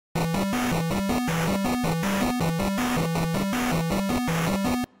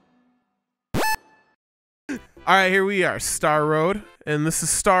Alright, here we are, Star Road, and this is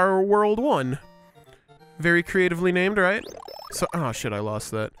Star World 1. Very creatively named, right? So, oh shit, I lost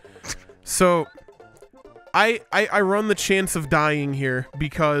that. So, I run the chance of dying here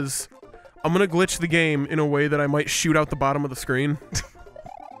because I'm gonna glitch the game in a way that I might shoot out the bottom of the screen.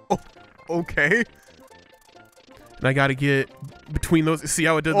 Oh, okay. And I gotta get between those. See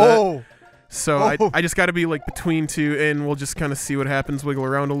how it did that? So I just gotta be like between two, and we'll just kind of see what happens. Wiggle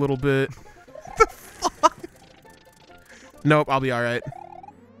around a little bit. The fuck? Nope, I'll be alright.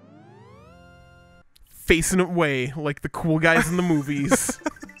 Facing it away like the cool guys in the movies.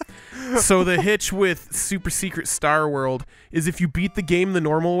 So the hitch with Super Secret Star World is if you beat the game the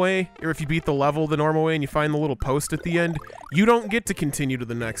normal way, or if you beat the level the normal way and you find the little post at the end, you don't get to continue to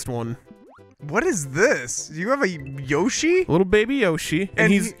the next one. What is this? You have a Yoshi? A little baby Yoshi,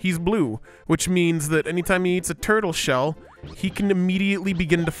 and he's blue, which means that anytime he eats a turtle shell, he can immediately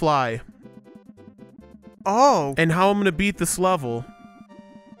begin to fly. Oh. And how I'm gonna beat this level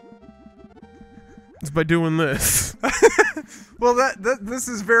is by doing this. Well, this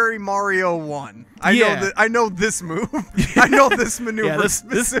is very Mario 1. I know this move. Yeah. I know this maneuver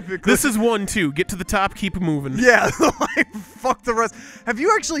specifically. This is 1 too. Get to the top, keep moving. Yeah, like, fuck the rest. Have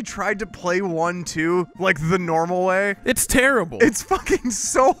you actually tried to play 1 too, like the normal way? It's terrible. It's fucking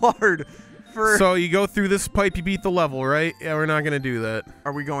so hard. So you go through this pipe, you beat the level, right? Yeah, we're not gonna do that.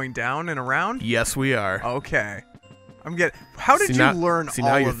 Are we going down and around? Yes, we are. Okay. How did you learn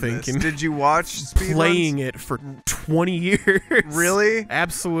all of this? Did you watch speedruns? Playing it for 20 years. Really?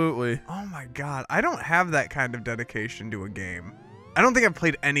 Absolutely. Oh my god, I don't have that kind of dedication to a game. I don't think I've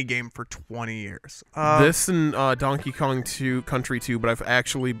played any game for 20 years. This and Donkey Kong Country 2, but I've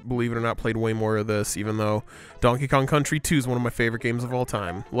actually, believe it or not, played way more of this, even though Donkey Kong Country 2 is one of my favorite games of all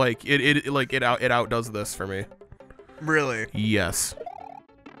time. Like it outdoes this for me. Really? Yes.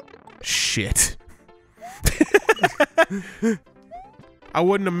 Shit. I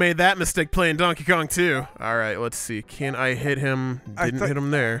wouldn't have made that mistake playing Donkey Kong 2. Alright, let's see. Can I hit him? Didn't hit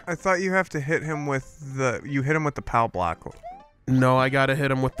him there. I thought you have to hit him with the... You hit him with the PAL block. No, I gotta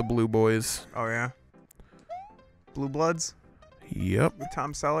hit him with the blue boys. Oh, yeah? Blue Bloods? Yep. With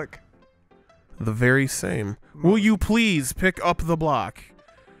Tom Selleck? The very same. Will you please pick up the block?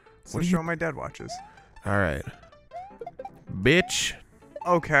 It's the show my dad watches. Alright. Bitch.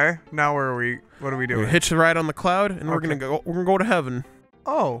 Okay, now where are we? What are we doing? Hitch the ride on the cloud, and we're gonna go to heaven.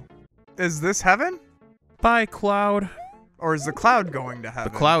 Oh, is this heaven? Bye, cloud. Or is the cloud going to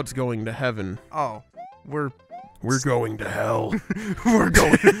heaven? The cloud's going to heaven. Oh, we're going to hell. We're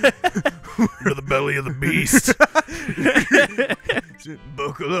going to the belly of the beast.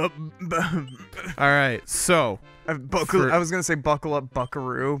 Buckle up. All right, so. I was gonna say buckle up,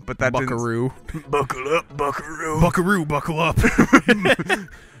 buckaroo, but that buckaroo. Buckle up, buckaroo. Buckaroo, buckle up.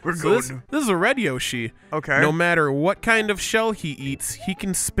 This is a red Yoshi. Okay. No matter what kind of shell he eats, he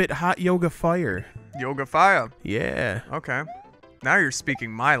can spit hot yoga fire. Yoga fire. Yeah. Okay. Now you're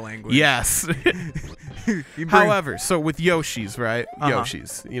speaking my language. Yes. However, so with Yoshis, right?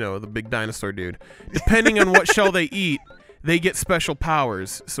 Yoshis, you know, the big dinosaur dude. Depending on what shell they eat, they get special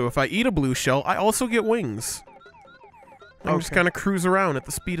powers. So if I eat a blue shell, I also get wings. I'm just kind of cruise around at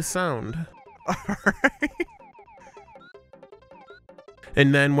the speed of sound. Alright.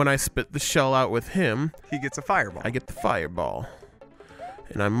 And then when I spit the shell out with him, he gets a fireball. I get the fireball.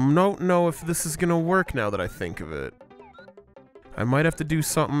 And I don't know if this is going to work now that I think of it. I might have to do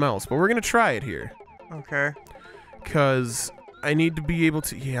something else, but we're going to try it here. Okay. Because I need to be able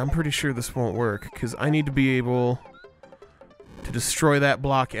to... Yeah, I'm pretty sure this won't work, because I need to be able to destroy that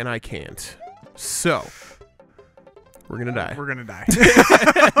block, and I can't. So... We're gonna die. We're gonna die.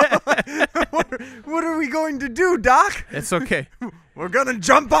 What are we going to do, Doc? It's okay. We're gonna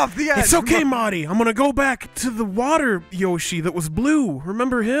jump off the edge. It's okay, Marty. I'm gonna go back to the water Yoshi that was blue.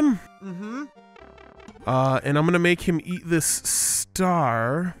 Remember him? Mm-hmm. And I'm gonna make him eat this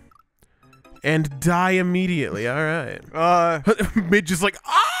star and die immediately. All right. Midge is like,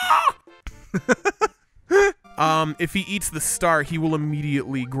 ah! If he eats the star, he will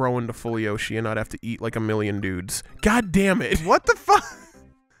immediately grow into full Yoshi and not have to eat like a million dudes. God damn it. What the fuck?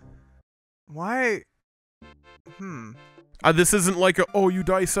 Why? This isn't like a, oh, you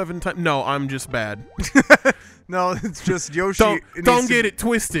die 7 times. No, I'm just bad. No, it's just Yoshi. Don't get it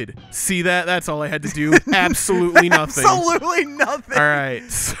twisted. See that? That's all I had to do. Absolutely nothing. Absolutely nothing. All right.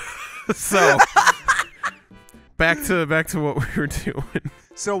 So back to what we were doing.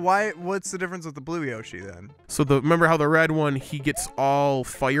 So what's the difference with the blue Yoshi then? So remember how the red one, he gets all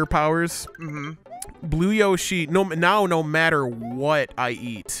fire powers? Mm-hmm. Blue Yoshi, no matter what I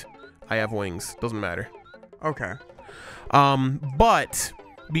eat, I have wings. Doesn't matter. Okay. But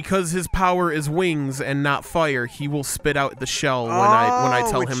because his power is wings and not fire, he will spit out the shell when I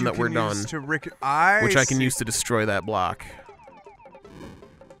tell him that we're done. Which I can use to destroy that block.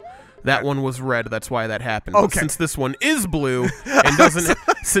 That one was red, that's why that happened. Okay. But since this one is blue and doesn't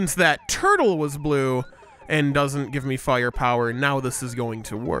since that turtle was blue and doesn't give me fire power, now this is going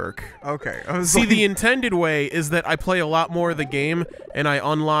to work. Okay. See, the intended way is that I play a lot more of the game and I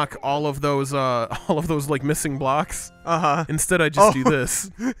unlock all of those like missing blocks. Instead I just do this.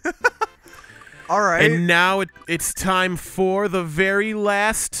 All right. And now it's time for the very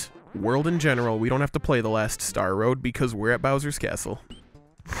last world in general. We don't have to play the last Star Road because we're at Bowser's Castle.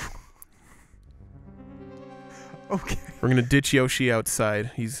 Okay. We're gonna ditch Yoshi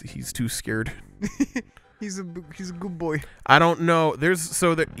outside. He's too scared. He's a good boy. I don't know.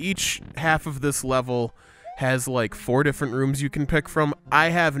 Each half of this level has like 4 different rooms you can pick from. I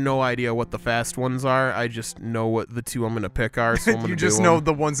have no idea what the fast ones are. I just know what the 2 I'm gonna pick are. So I'm gonna You just know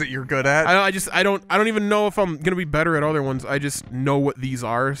the ones that you're good at. I don't even know if I'm gonna be better at other ones. I just know what these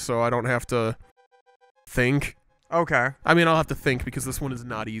are, so I don't have to think. Okay. I mean, I'll have to think because this one is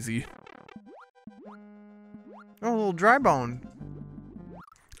not easy. Oh, a little dry bone.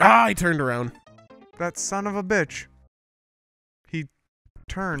 Ah, I turned around. That son of a bitch. He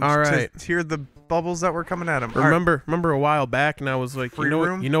turned to hear the bubbles that were coming at him. Remember a while back, and I was like, Free you know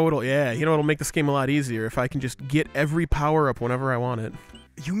room? what'll make this game a lot easier if I can just get every power up whenever I want it.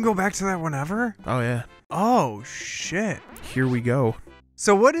 You can go back to that whenever? Oh yeah. Oh shit. Here we go.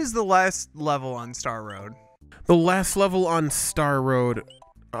 So what is the last level on Star Road? The last level on Star Road,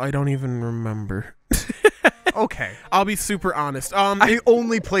 I don't even remember. Okay. I'll be super honest. I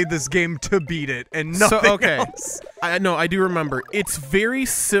only played this game to beat it and nothing else. I do remember. It's very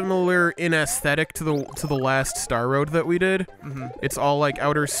similar in aesthetic to the last Star Road that we did. It's all like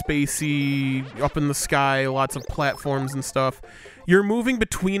outer spacey, up in the sky, lots of platforms and stuff. You're moving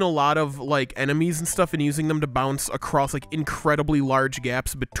between a lot of like enemies and stuff and using them to bounce across like incredibly large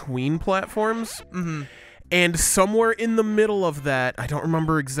gaps between platforms. And somewhere in the middle of that, I don't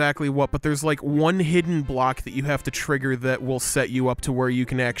remember exactly what, but there's like one hidden block that you have to trigger that will set you up to where you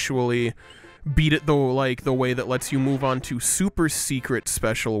can actually beat it the way that lets you move on to super secret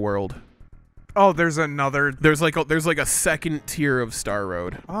special world. Oh, there's another. There's like a second tier of Star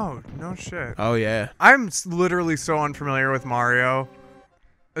Road. Oh, no shit. Oh yeah. I'm literally so unfamiliar with Mario,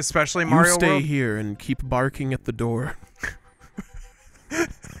 especially Mario You stay World. here and keep barking at the door.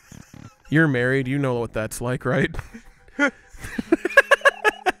 You're married, you know what that's like, right?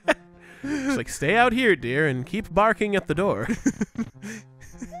 It's like, stay out here, dear, and keep barking at the door.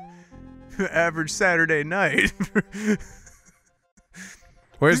 Average Saturday night.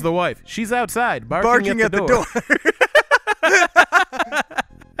 Where's the wife? She's outside, barking at the door.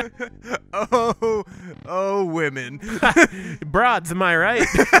 Oh, women. Broads, am I right?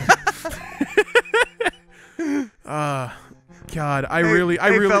 God, I really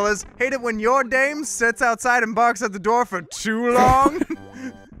fellas, hate it when your dame sits outside and barks at the door for too long.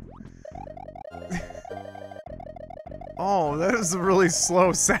 Oh, that is a really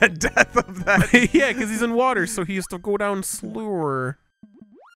slow, sad death of that. Yeah, because he's in water, so he has to go down slower.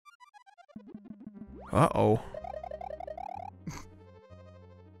 Uh-oh.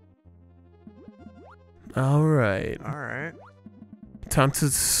 Alright. Alright. Time to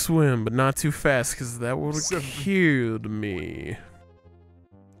swim, but not too fast, because that would have killed me.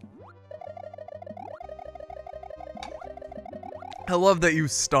 I love that you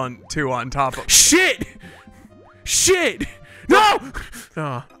stunt, too, on top of— Shit! Shit! No!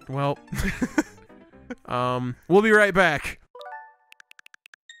 Oh, well. We'll be right back.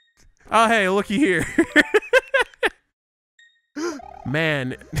 Oh, hey, looky here.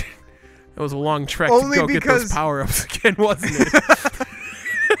 Man, that was a long trek to go get those power-ups again, wasn't it?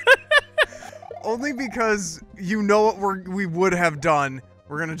 Only because you know what we would have done.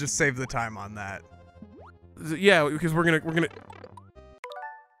 We're gonna just save the time on that. Yeah, because we're gonna.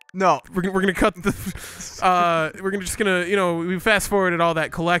 No, we're gonna cut the. We're just gonna, you know, we fast forwarded all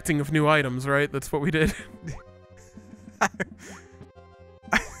that collecting of new items, right? That's what we did.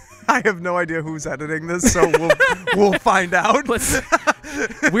 I have no idea who's editing this, so we'll find out.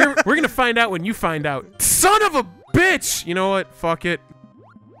 We're gonna find out when you find out. Son of a bitch! You know what? Fuck it.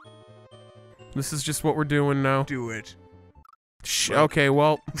 This is just what we're doing now. Do it. Okay,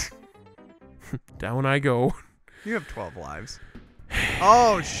 well. Down I go. You have 12 lives.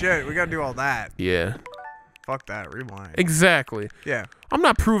 Oh shit, we gotta do all that. Yeah. Fuck that, rewind. Exactly. Yeah. I'm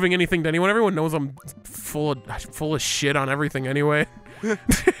not proving anything to anyone. Everyone knows I'm full of shit on everything anyway.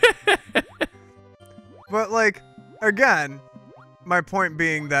 But like, again, my point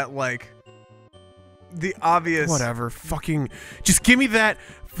being that like, the obvious— Whatever, fucking, just give me that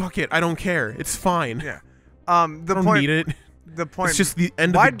Fuck it. I don't care. It's fine. Yeah. I don't need it. The point. It's just the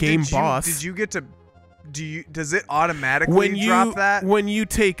end of the game boss. Did you get to? Does it automatically drop that? When you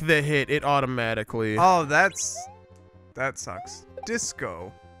take the hit, it automatically. Oh, that sucks.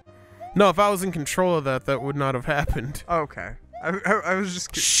 Disco. No, if I was in control of that, that would not have happened. Okay. I was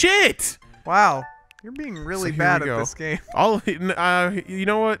just. Shit! Wow. You're being really bad at this game. You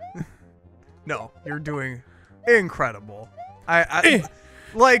know what? No, you're doing incredible.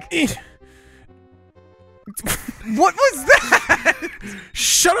 Like. What was that?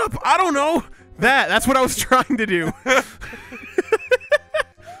 Shut up! I don't know. That's what I was trying to do.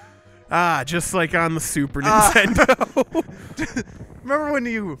 Just like on the Super Nintendo. Remember when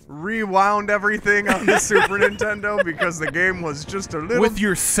you rewound everything on the Super Nintendo because the game was just a little... With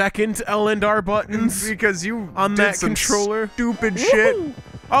your second L and R buttons? Because you on did that some controller? Stupid shit.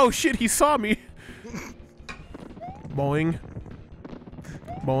 Oh shit, he saw me. Boing.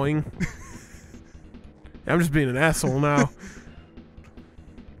 Boing. I'm just being an asshole now.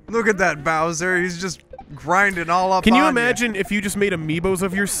 Look at that Bowser. He's just grinding all up. Can you imagine if you just made amiibos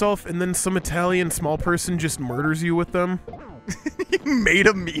of yourself and then some Italian small person just murders you with them? You made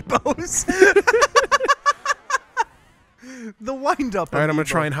amiibos? The wind-up. Alright, I'm gonna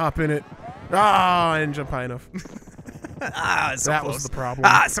try and hop in it. I didn't jump high enough. So that close. was the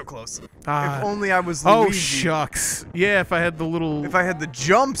problem. So close. If only I was Luigi. Oh, shucks. Yeah, if I had the little... If I had the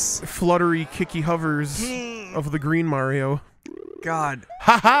jumps. Fluttery, kicky hovers of the green Mario. God.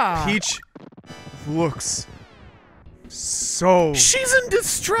 Haha! Peach looks so... She's in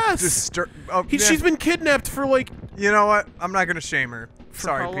distress! She's been kidnapped for like... You know what? I'm not gonna shame her.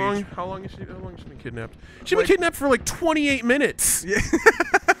 Sorry, how Peach. Long? How long has she been kidnapped? She's been kidnapped for like 28 minutes. Yeah.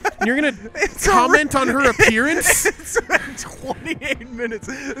 And you're gonna comment on her appearance? It's 28 minutes.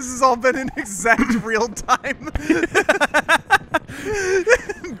 This has all been in exact real time.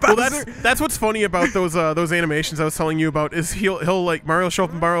 Well, that's what's funny about those animations I was telling you about. Is he'll like Mario show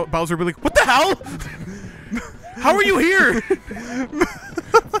up and Bowser will be like, "What the hell? How are you here?"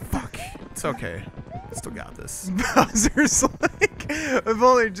 Fuck. It's okay. I still got this. Bowser's like, I've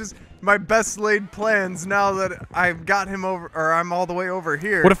only just my best laid plans now that I've got him over, or I'm all the way over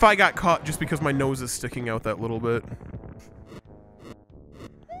here. What if I got caught just because my nose is sticking out that little bit?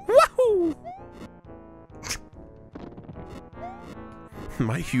 Woohoo!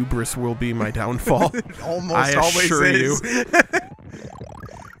 My hubris will be my downfall. It almost I always assure is. You.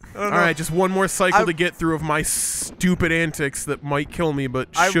 Alright, just one more cycle to get through of my stupid antics that might kill me, but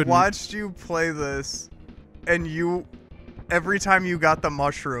shouldn't. I watched you play this, and every time you got the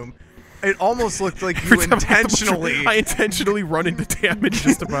mushroom, it almost looked like you intentionally... I intentionally run into damage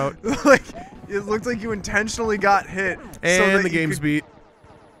just about. Like, it looked like you intentionally got hit. And so that the game's beat.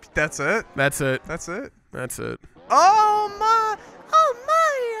 That's it? That's it. That's it? That's it. Oh, Mario!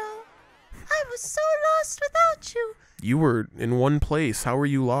 I was so lost without you. You were in one place. How were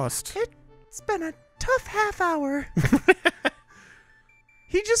you lost? It's been a tough half hour.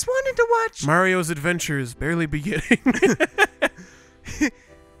 He just wanted to watch... Mario's adventure is barely beginning.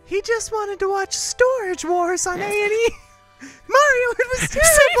 He just wanted to watch Storage Wars on A&E. Mario, it was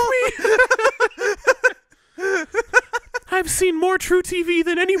terrible! I've seen more True TV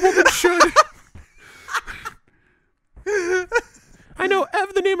than any woman should. I know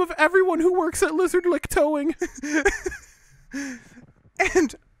the name of everyone who works at Lizard Lick Towing.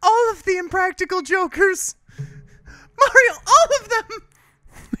 And all of the Impractical Jokers. Mario, all of them!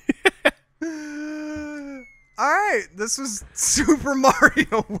 Alright, this was Super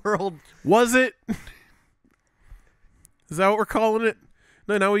Mario World. Was it? Is that what we're calling it?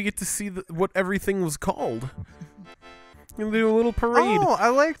 No, now we get to see what everything was called. And do a little parade. Oh, I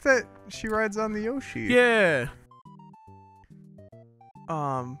like that she rides on the Yoshi. Yeah.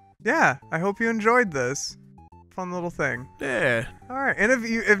 Yeah, I hope you enjoyed this. Fun little thing. Yeah. Alright, and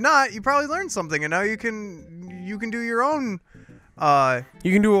if not, you probably learned something, and now you can do your own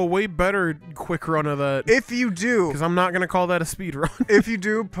you can do a way better quick run of that. If you do. Because I'm not going to call that a speed run. If you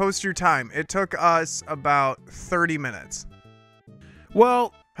do, post your time. It took us about 30 minutes.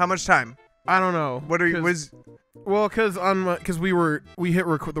 Well. How much time? I don't know. What are you, well, because we hit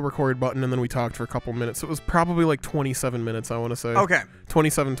the record button and then we talked for a couple minutes. So it was probably like 27 minutes, I want to say. Okay.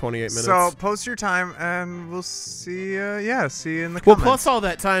 27, 28 minutes. So post your time and we'll see, see you in the comments. Well, plus all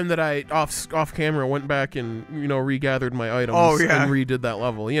that time that I, off camera, went back and, regathered my items and redid that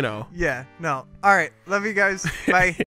level, Yeah, no. All right. Love you guys. Bye.